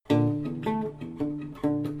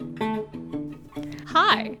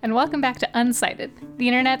Hi, and welcome back to Unsighted, the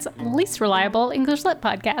internet's least reliable English lit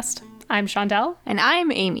podcast. I'm Chantel. And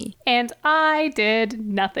I'm Amy. And I did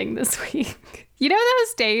nothing this week. You know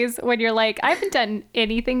those days when you're like, I haven't done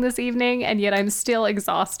anything this evening, and yet I'm still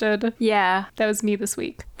exhausted? Yeah. That was me this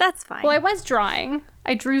week. That's fine. Well, I was drawing.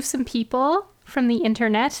 I drew some people from the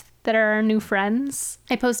internet that are our new friends.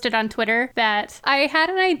 I posted on Twitter that I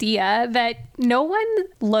had an idea that no one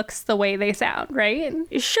looks the way they sound, right?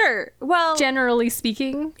 Sure. Well, Generally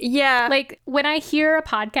speaking. yeah. Like, when I hear a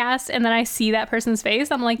podcast and then I see that person's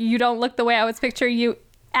face, I'm like, you don't look the way I was picturing you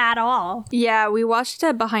at all. Yeah, we watched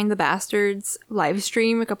a Behind the Bastards live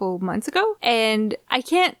stream a couple months ago, and I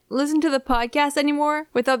can't listen to the podcast anymore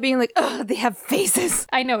without being like, ugh, they have faces.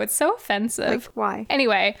 I know, it's so offensive. Like, why?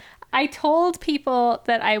 Anyway, I told people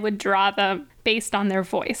that I would draw them based on their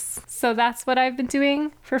voice. So that's what I've been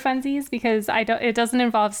doing for funsies, because it doesn't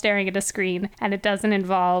involve staring at a screen and it doesn't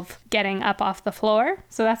involve getting up off the floor.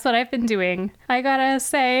 So that's what I've been doing. I gotta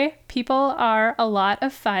say, people are a lot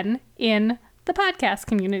of fun in the podcast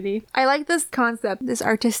community. I like this concept, this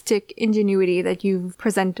artistic ingenuity that you've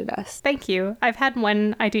presented us. Thank you. I've had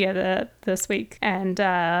one idea this week, and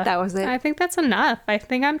That was it. I think that's enough. I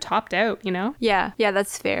think I'm topped out, you know? Yeah,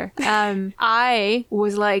 that's fair. I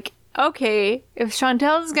was like, okay, if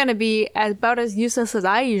Chantel's gonna be about as useless as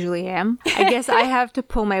I usually am, I guess I have to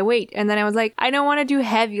pull my weight. And then I was like, I don't want to do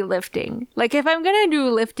heavy lifting. Like, if I'm gonna do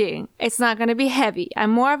lifting, it's not gonna be heavy.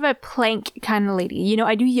 I'm more of a plank kind of lady. You know,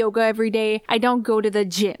 I do yoga every day. I don't go to the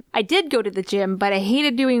gym. I did go to the gym, but I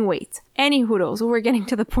hated doing weights. Any hoodles, we're getting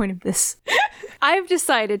to the point of this. I've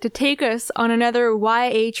decided to take us on another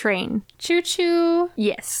YA train. Choo-choo.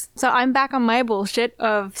 Yes. So I'm back on my bullshit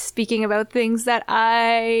of speaking about things that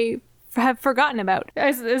I have forgotten about.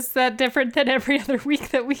 Is that different than every other week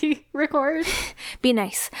that we record? Be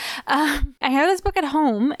nice. I have this book at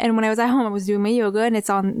home, and when I was at home, I was doing my yoga, and it's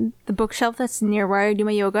on the bookshelf that's near where I do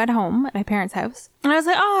my yoga at home at my parents' house. And I was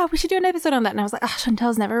like, oh, we should do an episode on that. And I was like,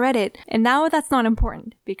 Chantel's never read it. And now that's not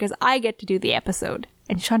important, because I get to do the episode.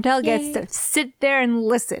 And Chantel gets to sit there and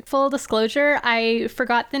listen. Full disclosure, I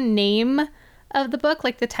forgot the name of the book,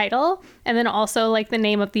 like the title, and then also like the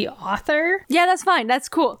name of the author. Yeah, that's fine. That's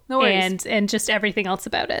cool. No worries. And just everything else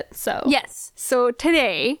about it. So yes. So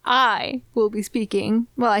today I will be speaking.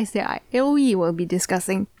 Well, I say we will be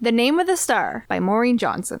discussing The Name of the Star by Maureen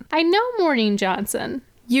Johnson. I know Maureen Johnson.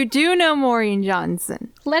 You do know Maureen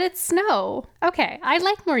Johnson. Let It Snow. Okay, I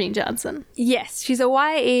like Maureen Johnson. Yes, she's a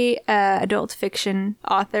YA adult fiction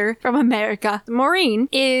author from America. Maureen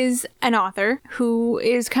is an author who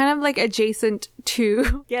is kind of like adjacent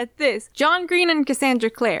to, get this, John Green and Cassandra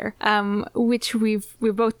Clare, which we've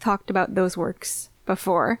both talked about those works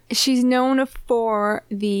before. She's known for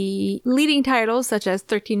the leading titles such as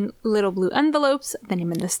 13 Little Blue Envelopes, The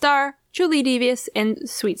Name of the Star, Truly Devious, and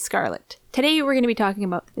Sweet Scarlet. Today we're going to be talking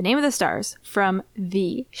about The Name of the Stars from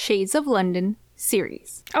the Shades of London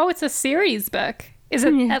series. Oh, it's a series book. Is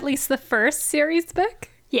it at least the first series book?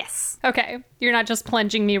 Yes. Okay, you're not just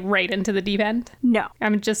plunging me right into the deep end? No.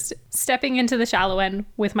 I'm just stepping into the shallow end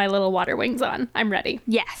with my little water wings on. I'm ready.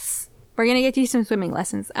 Yes. We're going to get you some swimming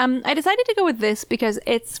lessons. I decided to go with this because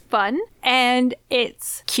it's fun and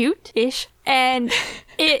it's cute-ish and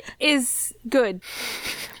it is good.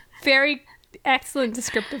 Very excellent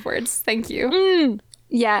descriptive words. Thank you.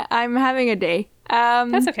 Yeah, I'm having a day.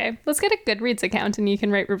 That's okay. Let's get a Goodreads account and you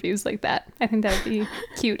can write reviews like that. I think that would be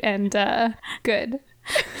cute and good.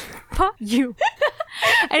 Fuck you.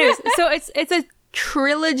 Anyways, so it's a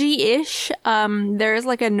trilogy-ish. There's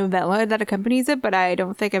like a novella that accompanies it, but I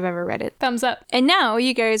don't think I've ever read it. Thumbs up. And now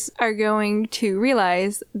you guys are going to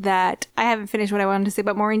realize that I haven't finished what I wanted to say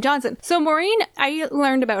about Maureen Johnson. So Maureen, I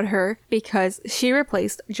learned about her because she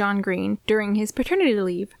replaced John Green during his paternity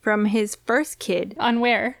leave from his first kid. On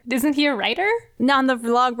where? Isn't he a writer? On the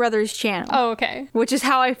Vlogbrothers channel. Oh, okay. Which is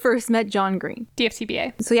how I first met John Green.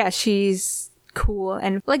 DFTBA. So yeah, she's cool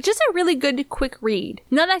and like just a really good quick read.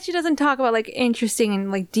 Not that she doesn't talk about like interesting and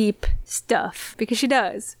like deep stuff, because she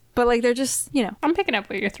does, but like they're just, you know, I'm picking up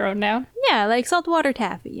what you're throwing down. yeah, like saltwater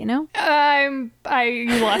taffy, you know.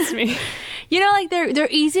 You lost me. You know, like they're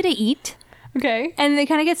easy to eat. Okay. And they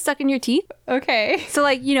kind of get stuck in your teeth. Okay. So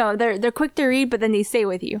like, you know, they're quick to read, but then they stay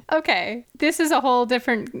with you. Okay. This is a whole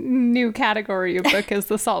different new category of book as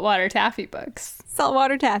the saltwater taffy books.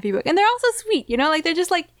 Saltwater taffy book. And they're also sweet, you know, like they're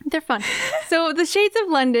just like, they're fun. So The Shades of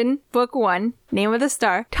London, book 1, Name of the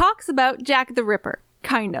Star, talks about Jack the Ripper.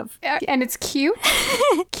 kind of. And it's cute.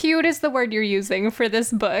 Cute is the word you're using for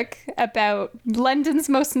this book about London's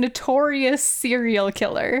most notorious serial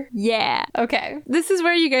killer. Yeah. Okay. This is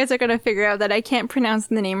where you guys are going to figure out that I can't pronounce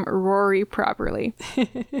the name Rory properly,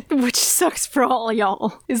 which sucks for all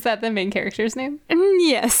y'all. Is that the main character's name?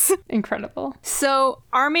 Yes. Incredible. So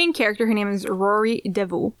our main character, her name is Rory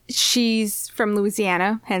Devaux. She's from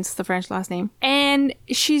Louisiana, hence the French last name. And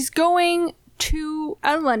she's going to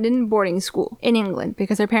a London boarding school in England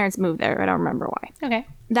because her parents moved there. I don't remember why. Okay.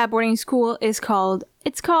 That boarding school is called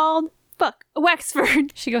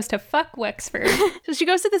Wexford. She goes to fuck Wexford. So she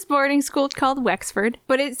goes to this boarding school called Wexford,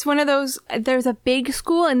 but it's one of those, there's a big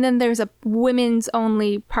school and then there's a women's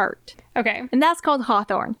only part. Okay. And that's called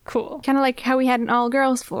Hawthorne. Cool. Kind of like how we had an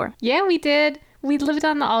all-girls floor. Yeah, we did. We lived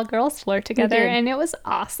on the all-girls floor together, did. and it was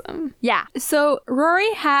awesome. Yeah. So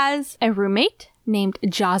Rory has a roommate named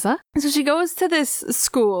Jaza. So she goes to this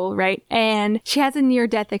school, right? And she has a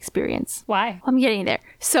near-death experience. Why? I'm getting there.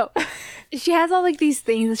 So she has all like these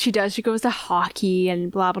things that she does. She goes to hockey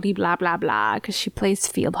and blah, blah, blah, blah, blah, because she plays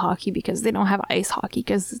field hockey because they don't have ice hockey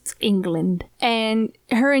because it's England. And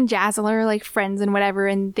her and Jazzle are like friends and whatever,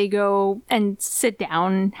 and they go and sit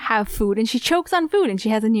down, have food, and she chokes on food and she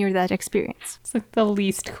has a near-death experience. It's like the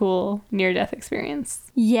least cool near-death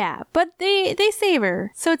experience. Yeah, but they save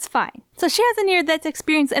her, so it's fine. So she has a near-death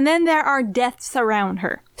experience, and then there are deaths around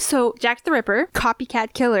her. So Jack the Ripper,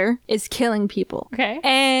 copycat killer, is killing people. Okay.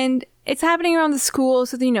 And it's happening around the school,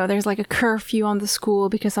 so you know there's like a curfew on the school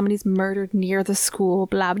because somebody's murdered near the school,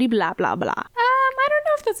 blah, blah, blah, blah, blah. I don't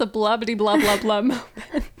know if that's a blubbity blah blah blah moment.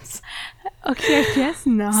 Okay, I guess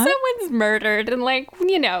not. Someone's murdered and like,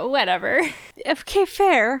 you know, whatever. Okay,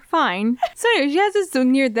 fair, fine. So anyway, she has this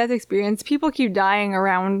near-death experience. People keep dying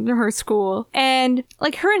around her school. And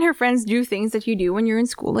like her and her friends do things that you do when you're in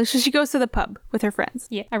school. Like so she goes to the pub with her friends.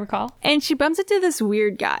 Yeah, I recall. And she bumps into this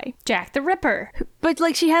weird guy. Jack the Ripper. But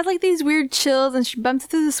like she has like these weird chills and she bumps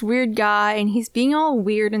into this weird guy and he's being all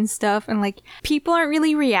weird and stuff. And like people aren't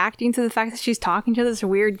really reacting to the fact that she's talking to this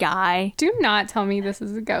weird guy. Do not tell me this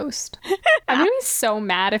is a ghost. I'm gonna be so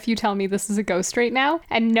mad if you tell me this is a ghost right now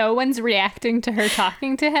and no one's reacting to her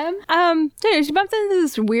talking to him. So anyway, she bumps into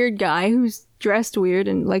this weird guy who's dressed weird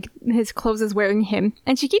and like his clothes is wearing him,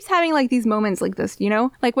 and she keeps having like these moments like this, you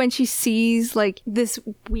know, like when she sees like this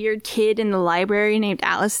weird kid in the library named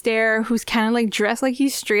Alistair who's kind of like dressed like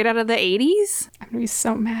he's straight out of the 80s. I'm gonna be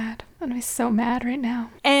so mad. I'm gonna be so mad right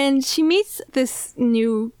now. And she meets this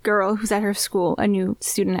new girl who's at her school, a new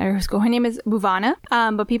student at her school. Her name is Buvana,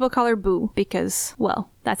 but people call her Boo because, well,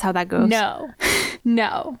 that's how that goes. No.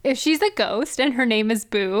 No. If she's a ghost and her name is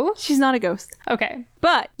Boo. She's not a ghost. Okay.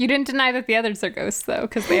 But You didn't deny that the others are ghosts though,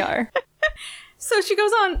 because they are. so she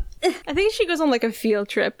goes on, I think she goes on like a field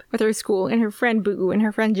trip with her school and her friend Boo and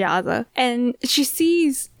her friend Jaza. And she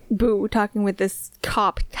sees Boo talking with this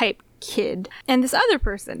cop type kid and this other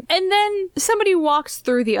person. And then somebody walks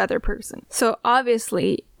through the other person. So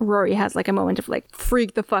obviously Rory has like a moment of like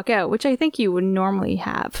freak the fuck out, which I think you would normally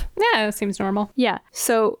have. Yeah, that seems normal. Yeah.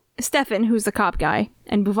 So Stefan, who's the cop guy,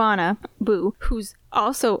 and Buvana, Boo, who's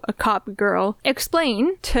also a cop girl,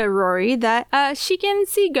 explain to Rory that she can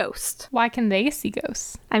see ghosts. Why can they see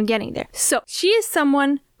ghosts? I'm getting there. So she is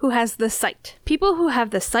someone who has the sight. People who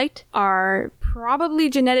have the sight are probably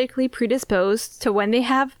genetically predisposed to when they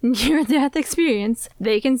have near-death experience,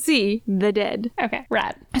 they can see the dead. Okay,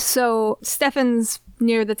 rad. So Stefan's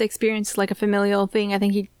near-death experience is like a familial thing. I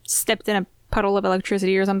think he stepped in a puddle of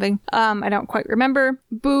electricity or something. I don't quite remember.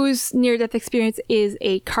 Boo's near-death experience is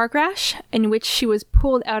a car crash in which she was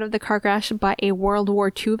pulled out of the car crash by a World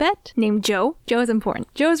War II vet named Joe. Joe is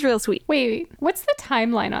important. Joe is real sweet. Wait, what's the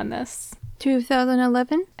timeline on this?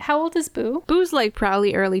 2011? How old is Boo? Boo's like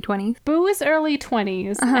probably early 20s. Boo is early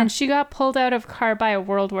 20s, and she got pulled out of car by a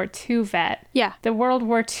World War II vet. Yeah. The World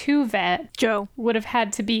War II vet Joe. would have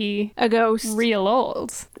had to be A ghost. real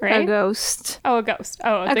old, right? A ghost. Oh, a ghost.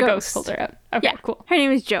 Oh, the ghost pulled her out. Okay, Yeah, cool. Her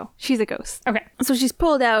name is Joe. She's a ghost. Okay. So she's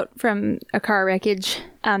pulled out from a car wreckage.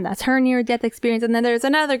 That's her near-death experience. And then there's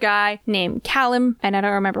another guy named Callum, and I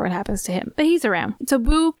don't remember what happens to him, but he's around. So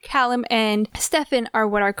Boo, Callum, and Stefan are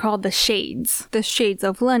what are called the Shades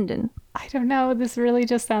of London. I don't know. This really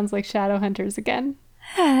just sounds like Shadowhunters again.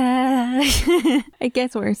 It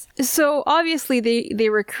gets worse. So obviously they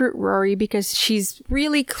recruit Rory because she's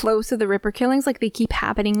really close to the Ripper killings. Like they keep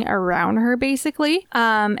happening around her basically.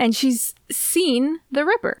 And she's seen the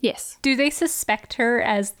Ripper. Yes. Do they suspect her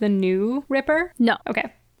as the new Ripper? No.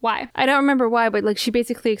 Okay. Why? I don't remember why, but like she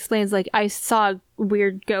basically explains like I saw a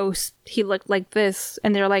weird ghost. He looked like this.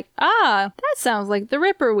 And they're like, that sounds like the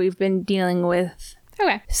Ripper we've been dealing with.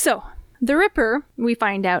 Okay. So The Ripper, we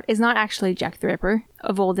find out, is not actually Jack the Ripper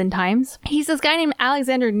of olden times. He's this guy named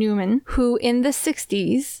Alexander Newman, who in the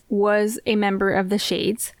 60s was a member of the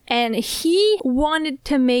Shades, and he wanted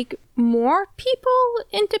to make more people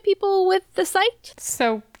into people with the sight.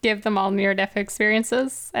 So give them all near-death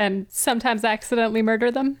experiences and sometimes accidentally murder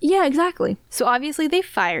them. Yeah, exactly. So obviously they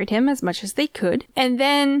fired him as much as they could, and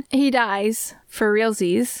then he dies for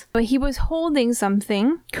realsies. But he was holding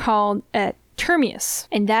something called a Termius,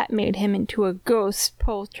 and that made him into a ghost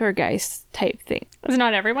poltergeist type thing. Is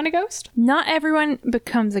not everyone a ghost? Not everyone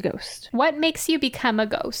becomes a ghost. What makes you become a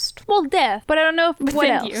ghost? Well, death, but I don't know what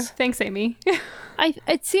Thank else. you. Thanks, Amy.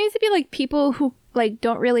 It seems to be like people who like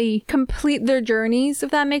don't really complete their journeys,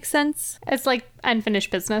 if that makes sense. It's like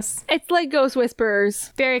unfinished business. It's like ghost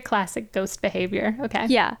whisperers. Very classic ghost behavior. Okay.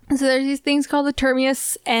 Yeah. So there's these things called the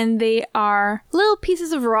Termius, and they are little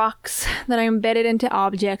pieces of rocks that are embedded into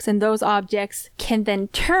objects, and those objects can then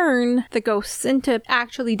turn the ghosts into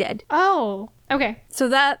actually dead. Oh, okay. So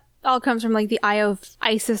that all comes from like the Eye of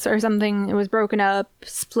Isis or something. It was broken up,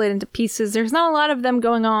 split into pieces. There's not a lot of them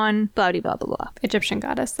going on. Blah, blah, blah, blah, blah. Egyptian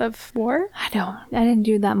goddess of war? I didn't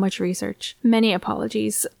do that much research. Many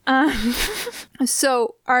apologies.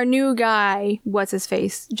 So our new guy, what's his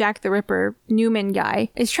face? Jack the Ripper, Newman guy,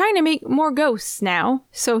 is trying to make more ghosts now.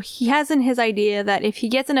 So he has in his idea that if he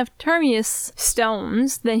gets enough Termius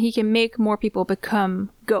stones, then he can make more people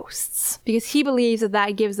become ghosts, because he believes that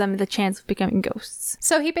that gives them the chance of becoming ghosts.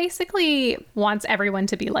 So he basically wants everyone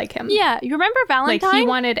to be like him. Yeah, you remember Valentine? Like he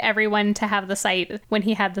wanted everyone to have the sight when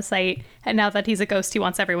he had the sight, and now that he's a ghost, he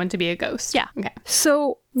wants everyone to be a ghost. Yeah. Okay.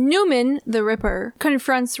 So Newman, the Ripper,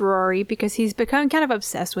 confronts Rory because he's become kind of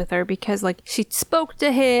obsessed with her because, like, she spoke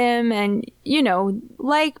to him and, you know,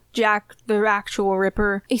 like Jack, the actual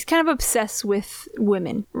Ripper, he's kind of obsessed with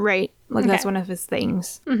women, right? Like, that's one of his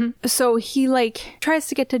things. Mm-hmm. So he, like, tries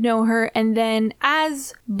to get to know her, and then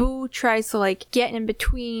as Boo tries to, like, get in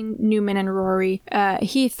between Newman and Rory,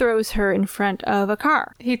 he throws her in front of a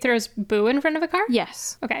car. He throws Boo in front of a car?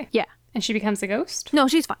 Yes. Okay. Yeah. And she becomes a ghost? No,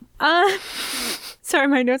 she's fine. Sorry,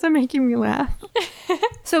 my notes are making me laugh.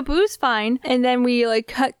 So Boo's fine, and then we like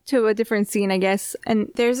cut to a different scene, I guess. And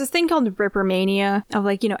there's this thing called Ripper Mania of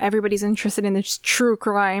like, you know, everybody's interested in this true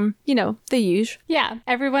crime, you know, the usual. Yeah,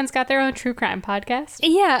 everyone's got their own true crime podcast.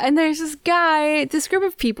 Yeah, and there's this group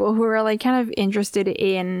of people who are like kind of interested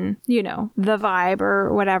in, you know, the vibe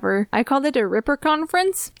or whatever. I called it a Ripper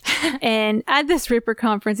conference. And at this Ripper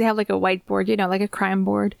conference, they have like a whiteboard, you know, like a crime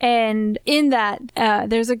board. And in that,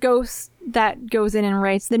 there's a ghost that goes in and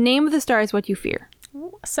writes, "The name of the star is what you fear."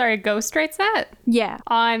 Sorry, Ghost writes that? Yeah.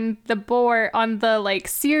 On the board, on the like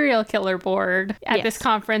serial killer board at this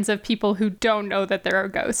conference of people who don't know that there are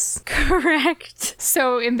ghosts. Correct.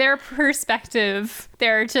 So in their perspective,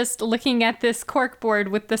 they're just looking at this corkboard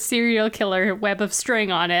with the serial killer web of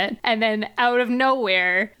string on it. And then out of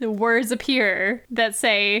nowhere, the words appear that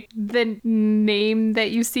say the name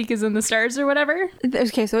that you seek is in the stars or whatever.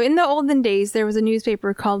 Okay, so in the olden days, there was a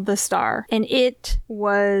newspaper called The Star, and it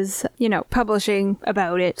was, you know, publishing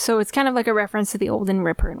about it. So it's kind of like a reference to the Olden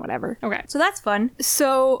Ripper and whatever. Okay. So that's fun.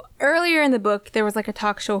 So earlier in the book, there was like a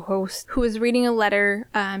talk show host who was reading a letter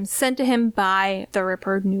sent to him by the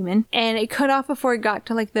Ripper, Newman, and it cut off before it got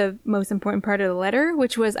to like the most important part of the letter,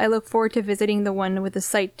 which was, "I look forward to visiting the one with the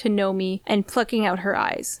sight to know me and plucking out her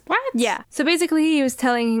eyes." What? Yeah. So basically he was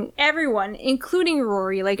telling everyone, including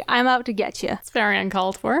Rory, like, "I'm out to get you." It's very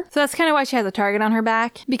uncalled for. So that's kind of why she has a target on her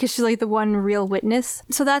back, because she's like the one real witness.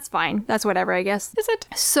 So that's fine. That's whatever, I guess. Is it?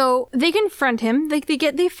 So they confront him. Like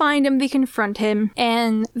they find him, they confront him,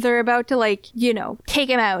 and they're about to like, you know, take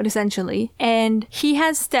him out essentially. And he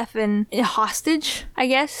has Stefan hostage, I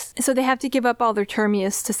guess. So they have to give up all their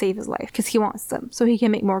Termius to save his life because he wants them so he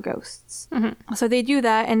can make more ghosts. Mm-hmm. So they do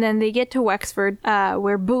that, and then they get to Wexford,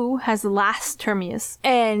 where Boo has the last Termius,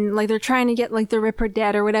 and like they're trying to get like the Ripper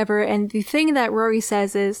dead or whatever. And the thing that Rory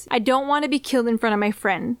says is, "I don't want to be killed in front of my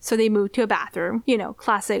friend." So they move to a bathroom, you know,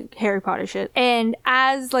 classic Harry Potter shit. And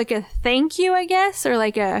as like a thank you, I guess, or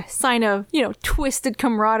like a sign of, you know, twisted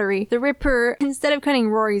camaraderie, the Ripper, instead of cutting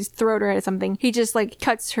Rory's throat or something, he just like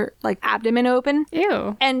cuts her like abdomen open.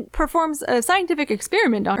 Ew. And performs a scientific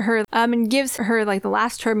experiment on her, and gives her like the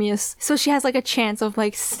last Termius, so she has like a chance of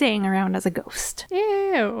like staying around as a ghost.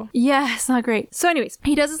 Ew. Yeah, it's not great. So anyways,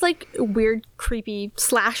 he does this like weird, creepy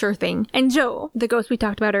slasher thing. And Joe, the ghost we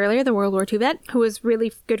talked about earlier, the World War II vet, who was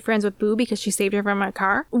really good friends with Boo because she saved her from a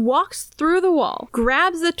car, walks through the wall,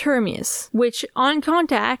 grabs the Termius, which on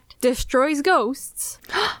contact destroys ghosts,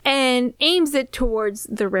 and aims it towards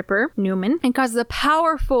the Ripper, Newman, and causes a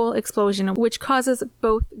powerful explosion which causes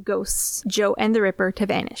both ghosts, Joe and the Ripper, to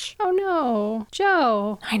vanish. Oh no.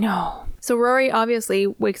 Joe. I know. So Rory obviously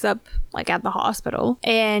wakes up like at the hospital,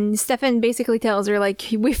 and Stefan basically tells her like,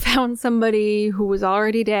 we found somebody who was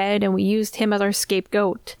already dead and we used him as our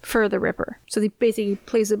scapegoat for the Ripper. So they basically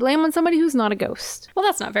place the blame on somebody who's not a ghost. Well,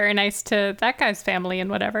 that's not very nice to that guy's family and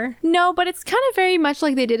whatever. No, but it's kind of very much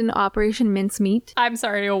like they did in Operation Mincemeat. I'm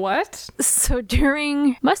sorry, what? So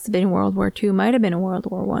during, must have been World War II, might have been World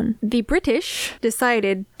War One, the British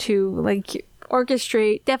decided to like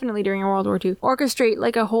orchestrate, definitely during World War II, orchestrate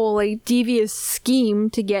like a whole like devious scheme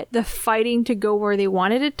to get the fighting to go where they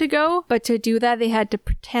wanted it to go. But to do that, they had to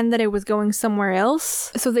pretend that it was going somewhere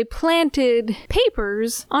else. So they planted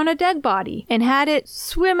papers on a dead body and had it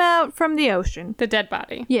swim out from the ocean. The dead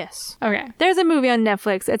body. Yes. Okay. There's a movie on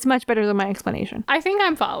Netflix. It's much better than my explanation. I think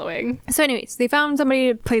I'm following. So anyways, they found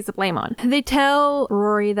somebody to place the blame on. They tell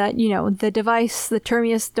Rory that, you know, the device, the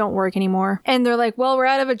Terminus don't work anymore. And they're like, well, we're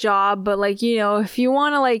out of a job, but like, you know, if you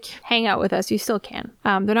want to like hang out with us, you still can.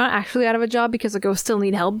 They're not actually out of a job because the ghosts still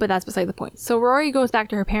need help, but that's beside the point. So Rory goes back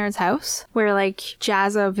to her parents' house where like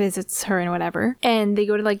Jazza visits her and whatever. And they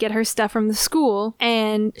go to like get her stuff from the school,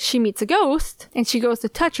 and she meets a ghost and she goes to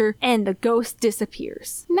touch her and the ghost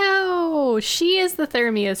disappears. No, she is the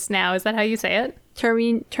Thermius now. Is that how you say it?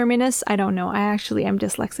 Terminus? I don't know. I actually am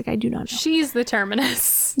dyslexic. I do not know. She's the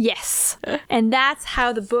terminus. Yes. And that's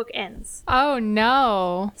how the book ends. Oh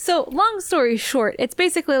no. So, long story short, it's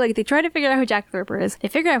basically like they try to figure out who Jack the Ripper is. They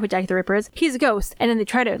figure out who Jack the Ripper is. He's a ghost. And then they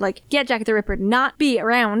try to like get Jack the Ripper to not be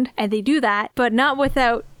around. And they do that, but not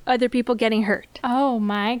without other people getting hurt. Oh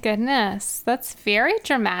my goodness. That's very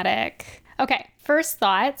dramatic. Okay, first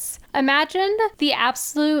thoughts. Imagine the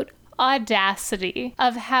absolute audacity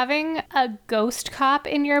of having a ghost cop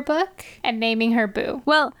in your book and naming her Boo.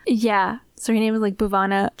 Well, yeah. So her name is like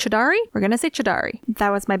Buvana Chodari. We're gonna say Chodari. That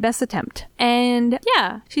was my best attempt. And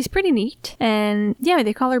yeah, she's pretty neat. And yeah,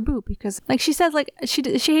 they call her Boo because like she says like she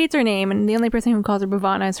hates her name, and the only person who calls her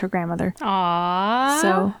Buvana is her grandmother. Aww.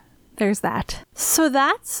 So there's that. So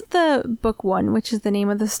that's the book one, which is The Name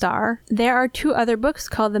of the Star. There are two other books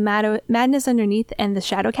called The Madness Underneath and The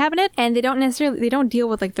Shadow Cabinet, and they don't deal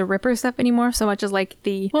with like the Ripper stuff anymore so much as like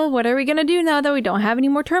the, well, what are we gonna do now that we don't have any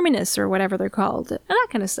more Terminus or whatever they're called, and that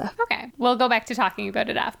kind of stuff. Okay, we'll go back to talking about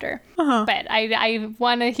it after. But I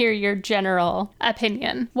want to hear your general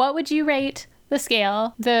opinion. What would you rate the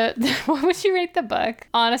scale, what would you rate the book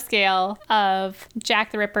on a scale of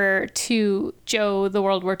Jack the Ripper to Joe the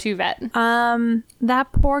World War II vet?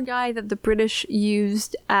 That poor guy that the British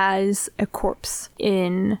used as a corpse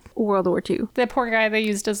in World War II. The poor guy they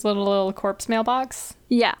used as little corpse mailbox?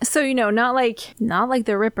 Yeah. So, you know, not like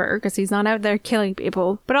the Ripper, because he's not out there killing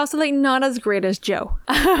people, but also like not as great as Joe,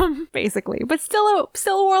 basically, but still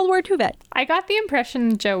a World War II vet. I got the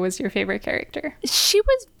impression Joe was your favorite character. She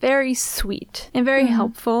was very sweet and very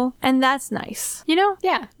helpful, and that's nice, you know?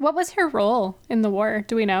 Yeah. What was her role in the war?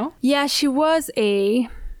 Do we know? Yeah, she was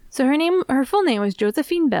so her full name was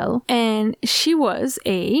Josephine Bell, and she was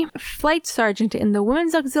a flight sergeant in the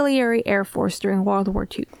Women's Auxiliary Air Force during World War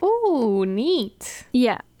II. Ooh, neat.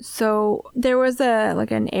 Yeah. So there was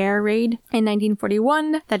an air raid in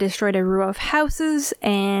 1941 that destroyed a row of houses,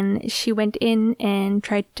 and she went in and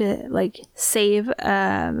tried to like save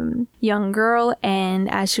a young girl, and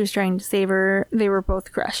as she was trying to save her, they were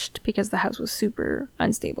both crushed because the house was super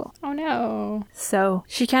unstable. Oh no. So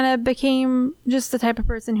she kind of became just the type of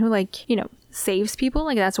person who like, you know, saves people.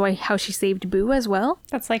 Like that's how she saved Boo as well.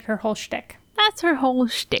 That's like her whole shtick. That's her whole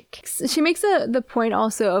shtick. She makes the point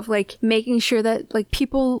also of like making sure that like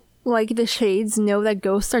people like the Shades know that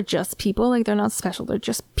ghosts are just people. Like they're not special, they're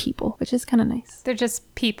just people, which is kind of nice. They're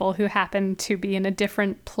just people who happen to be in a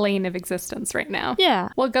different plane of existence right now. Yeah.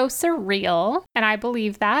 Well, ghosts are real, and I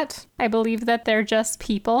believe that. I believe that they're just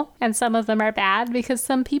people, and some of them are bad because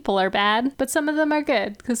some people are bad, but some of them are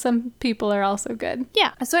good because some people are also good.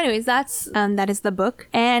 Yeah. So anyways, that is the book,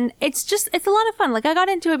 and it's a lot of fun. Like I got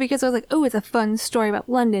into it because I was like, oh, it's a fun story about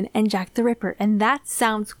London and Jack the Ripper, and that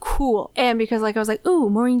sounds cool. And because like I was like, ooh,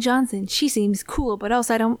 Maureen Johnson, she seems cool, but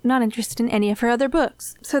also I'm not interested in any of her other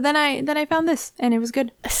books. So then I found this, and it was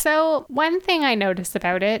good. So one thing I noticed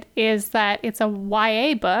about it is that it's a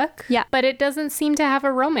YA book, yeah, but it doesn't seem to have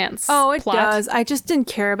a romance. Oh, it plot. does. I just didn't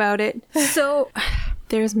care about it. So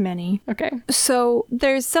there's many. Okay. So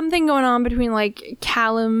there's something going on between like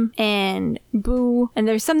Callum and Boo, and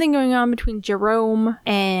there's something going on between Jerome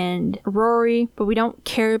and Rory, but we don't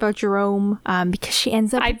care about Jerome because she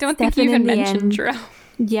ends up. I don't think you even mentioned Jerome.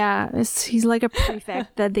 Yeah, he's like a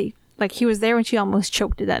prefect that they Like, he was there when she almost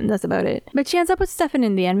choked to death, and that's about it. But she ends up with Stefan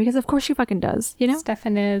in the end, because of course she fucking does, you know?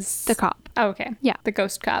 Stefan is The cop. Oh, okay. Yeah. The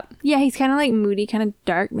ghost cop. Yeah, he's kind of like moody, kind of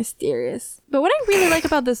dark, mysterious. But what I really like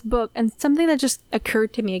about this book, and something that just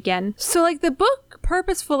occurred to me again, so like the book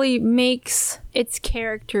purposefully makes its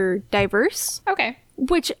character diverse, Okay.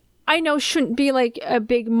 which I know shouldn't be like a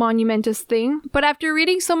big monumentous thing, but after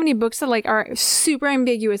reading so many books that like are super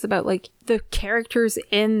ambiguous about like the characters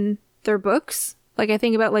in their books, like I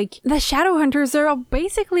think about like the Shadowhunters, they're all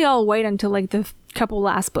basically all white until like the couple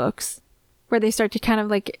last books, where they start to kind of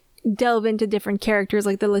like delve into different characters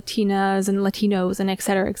like the Latinas and Latinos and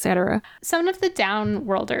etc., etc. Some of the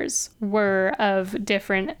downworlders were of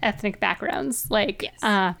different ethnic backgrounds. Like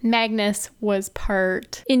Magnus was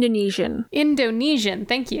part Indonesian.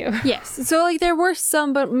 Thank you. Yes. So like there were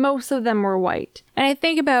some, but most of them were white. And I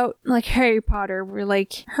think about like Harry Potter, where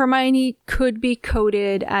like Hermione could be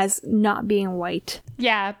coded as not being white.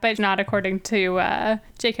 Yeah, but not according to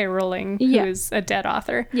J.K. Rowling, Yeah. who's a dead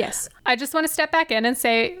author. Yes. I just want to step back in and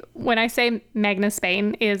say, when I say Magnus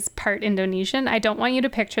Bane is part Indonesian, I don't want you to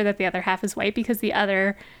picture that the other half is white, because the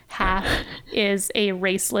other half is a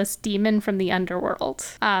raceless demon from the underworld.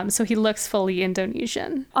 So he looks fully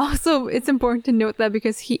Indonesian. Also, it's important to note that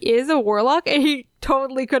because he is a warlock, and he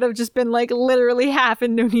totally could have just been like literally half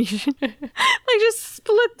Indonesian. Like just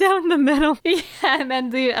split down the middle. Yeah, and then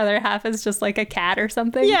the other half is just like a cat or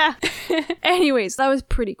something. Yeah. Anyways, that was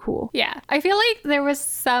pretty cool. Yeah. I feel like there was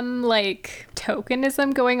some like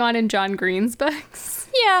tokenism going on in John Green's books.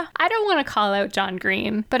 Yeah. I don't want to call out John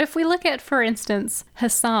Green, but if we look at, for instance,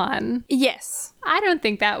 Hassan, Yes. I don't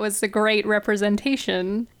think that was a great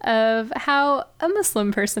representation of how a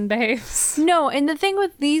Muslim person behaves. No, and the thing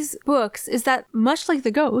with these books is that much like the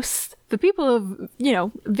ghosts, the people of, you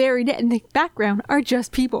know, varied ethnic background are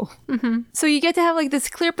just people. Mm-hmm. So you get to have like this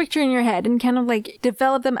clear picture in your head and kind of like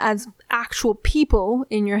develop them as actual people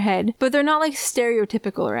in your head, but they're not like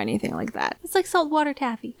stereotypical or anything like that. It's like saltwater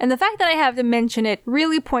taffy. And the fact that I have to mention it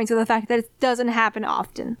really points to the fact that it doesn't happen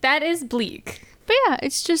often. That is bleak. But yeah,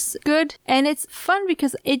 it's just good, and it's fun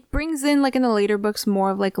because it brings in, like in the later books, more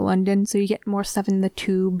of like London, so you get more stuff in the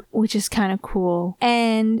tube, which is kind of cool.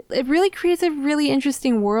 And it really creates a really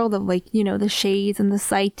interesting world of like, you know, the shades and the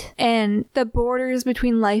sight and the borders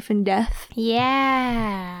between life and death.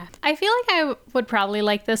 Yeah. I feel like I would probably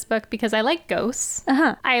like this book because I like ghosts.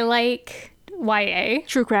 Uh-huh. I like YA.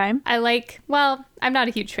 True crime. I like, well, I'm not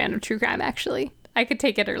a huge fan of true crime, actually. I could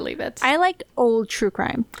take it or leave it. I like old true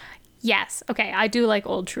crime. Yes. Okay. I do like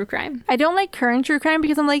old true crime. I don't like current true crime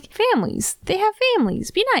because I'm like, families. They have families.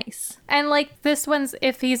 Be nice. And like this one's,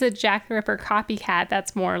 if he's a Jack the Ripper copycat,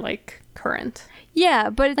 that's more like current. Yeah,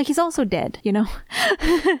 but like he's also dead, you know?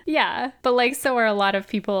 Yeah. But like, so are a lot of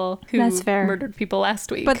people who That's fair. murdered people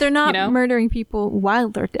last week. But they're not you know? murdering people while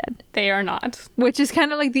they're dead. They are not. Which is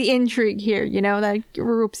kind of like the intrigue here, you know, that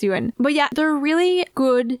ropes you in. But yeah, they're really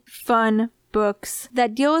good, fun books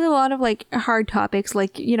that deal with a lot of like hard topics,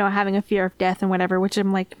 like, you know, having a fear of death and whatever, which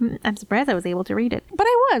I'm like, I'm surprised I was able to read it. But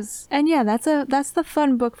I was. And yeah, that's the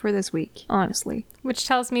fun book for this week, honestly. Which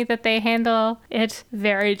tells me that they handle it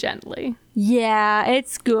very Yeah,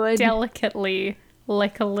 it's good. delicately,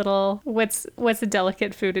 like a little, what's a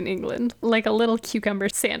delicate food in England? Like a little cucumber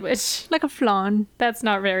sandwich. Like a flan. That's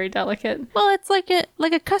not very delicate. Well, it's like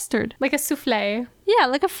a custard. Like a souffle. Yeah,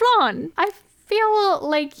 like a flan. I feel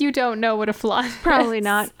like you don't know what a flan is. Probably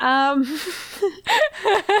not.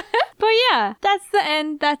 But yeah, that's the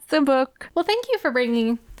end. That's the book. Well, thank you for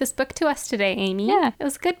bringing this book to us today, Amy. Yeah. It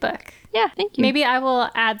was a good book. Yeah, thank you. Maybe I will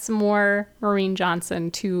add some more Maureen Johnson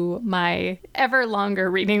to my ever longer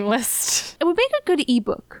reading list. It would make a good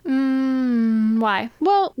ebook. Why?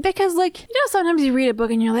 Well, because like, you know, sometimes you read a book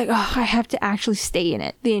and you're like, oh, I have to actually stay in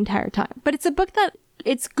it the entire time. But it's a book that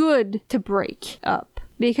it's good to break up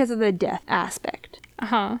because of the death aspect.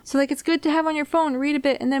 Uh-huh. So like, it's good to have on your phone, read a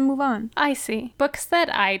bit, and then move on. I see. Books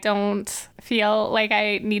that I don't feel like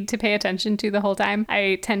I need to pay attention to the whole time,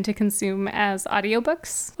 I tend to consume as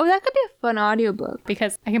audiobooks Oh, that could be a fun audiobook.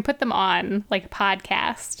 because I can put them on like a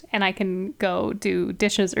podcast and I can go do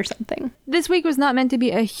dishes or something. This week was not meant to be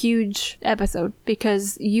a huge episode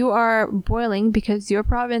because you are boiling because your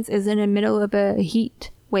province is in the middle of a heat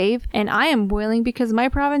wave, and I am boiling because my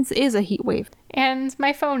province is a heat wave. And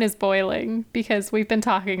my phone is boiling because we've been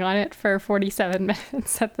talking on it for 47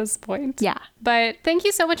 minutes at this point. Yeah. But thank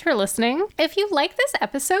you so much for listening. If you like this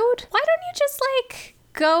episode, why don't you just like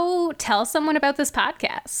go tell someone about this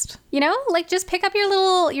podcast? You know, like just pick up your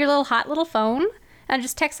little hot little phone and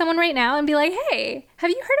just text someone right now and be like, "Hey, have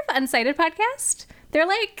you heard of Unsighted Podcast? They're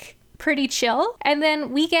like pretty chill. And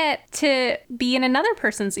then we get to be in another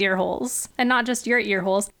person's ear holes and not just your ear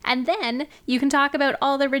holes. And then you can talk about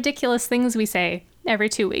all the ridiculous things we say every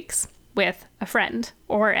 2 weeks with a friend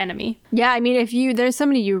or enemy. Yeah, I mean, if there's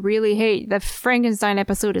somebody you really hate, the Frankenstein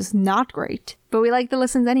episode is not great, but we like the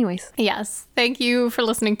listens anyways. Yes. Thank you for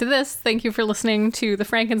listening to this. Thank you for listening to the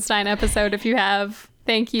Frankenstein episode if you have.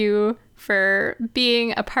 Thank you for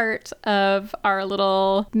being a part of our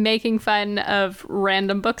little making fun of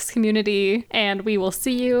random books community, and we will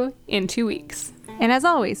see you in 2 weeks. And as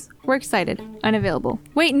always, we're excited, unavailable.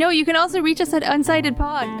 Wait, no, you can also reach us at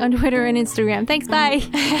UncitedPod on Twitter and Instagram. Thanks, bye!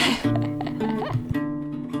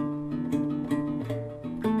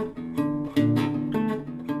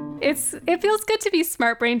 It feels good to be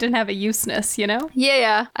smart-brained and have a useness, you know?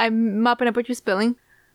 Yeah, I'm mopping up what you're spilling.